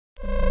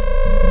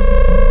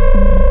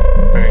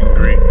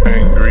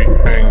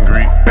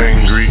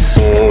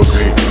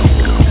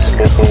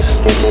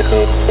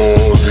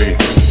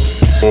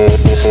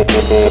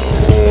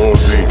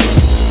Aussie.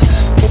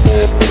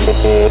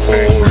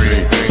 Angry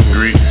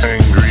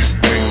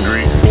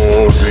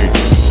Aussie.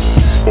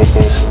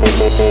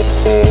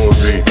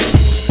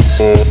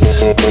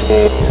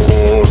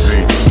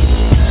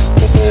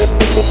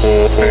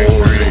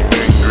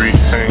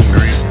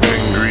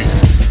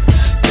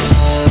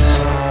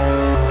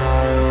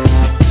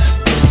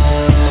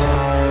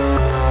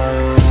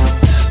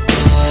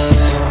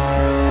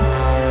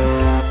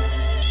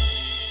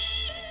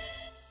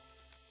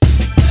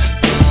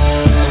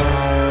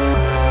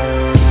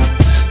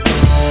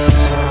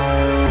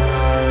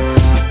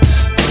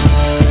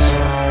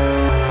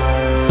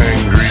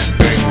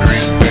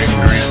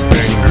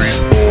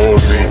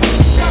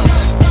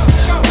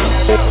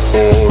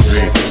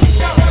 Aussie.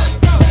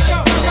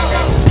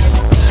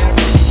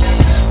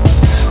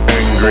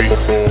 Angry.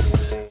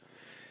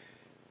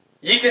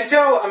 You can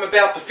tell I'm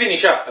about to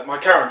finish up at my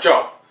current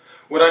job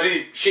when I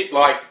do shit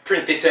like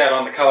print this out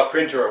on the colour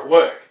printer at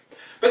work.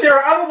 But there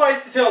are other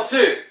ways to tell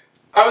too.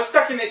 I was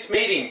stuck in this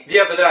meeting the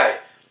other day,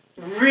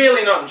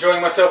 really not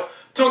enjoying myself,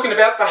 talking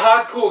about the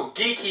hardcore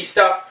geeky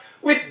stuff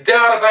with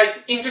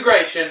database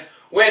integration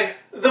when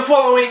the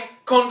following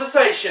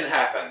conversation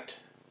happened.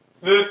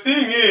 The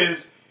thing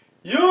is,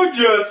 you're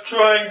just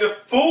trying to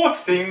force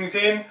things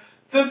in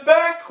the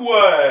back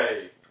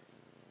way.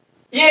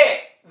 Yeah,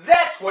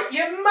 that's what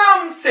your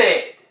mum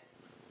said.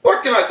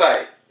 What can I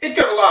say? It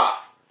got a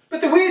laugh.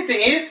 But the weird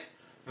thing is,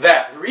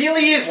 that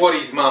really is what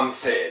his mum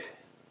said.